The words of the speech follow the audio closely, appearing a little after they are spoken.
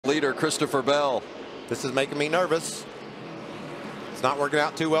leader Christopher Bell. This is making me nervous. It's not working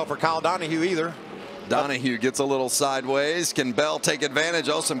out too well for Kyle Donahue either. Donahue gets a little sideways. Can Bell take advantage?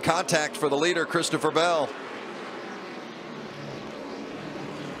 Oh, some contact for the leader Christopher Bell.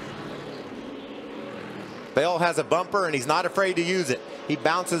 Bell has a bumper and he's not afraid to use it. He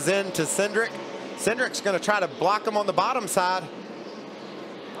bounces into Cindric. Cindric's going to try to block him on the bottom side.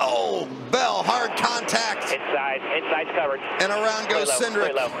 Oh, Bell, hard contact. Inside's covered. And around goes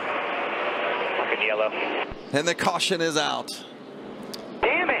Cindric. Fucking yellow. And the caution is out.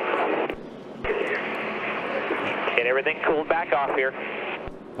 Damn it! Get everything cooled back off here.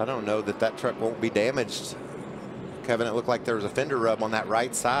 I don't know that that truck won't be damaged. Kevin, it looked like there was a fender rub on that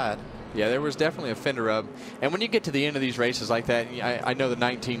right side. Yeah, there was definitely a fender rub. And when you get to the end of these races like that, I know the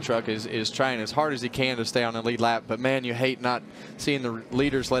 19 truck is trying as hard as he can to stay on the lead lap, but man, you hate not seeing the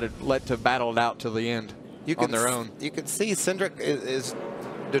leaders let to battle it out to the end on their own. You can see Cindric is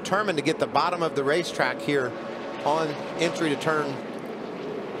determined to get the bottom of the racetrack here on entry to turn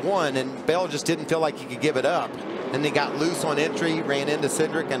 1, and Bell just didn't feel like he could give it up. And they got loose on entry, ran into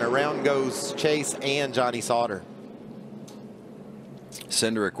Cindric, and around goes Chase and Johnny Sauter.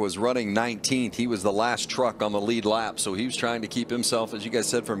 Cindric was running 19th. He was the last truck on the lead lap, so he was trying to keep himself, as you guys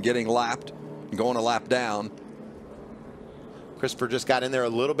said, from getting lapped and going a lap down. Christopher just got in there a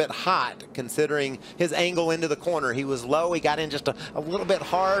little bit hot, considering his angle into the corner. He was low. He got in just a little bit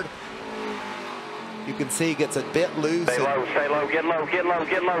hard. You can see he gets a bit loose. Stay low, get low, get low,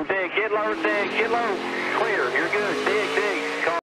 get low, dig, get low, dig, get low. Clear, you're good, dig, dig.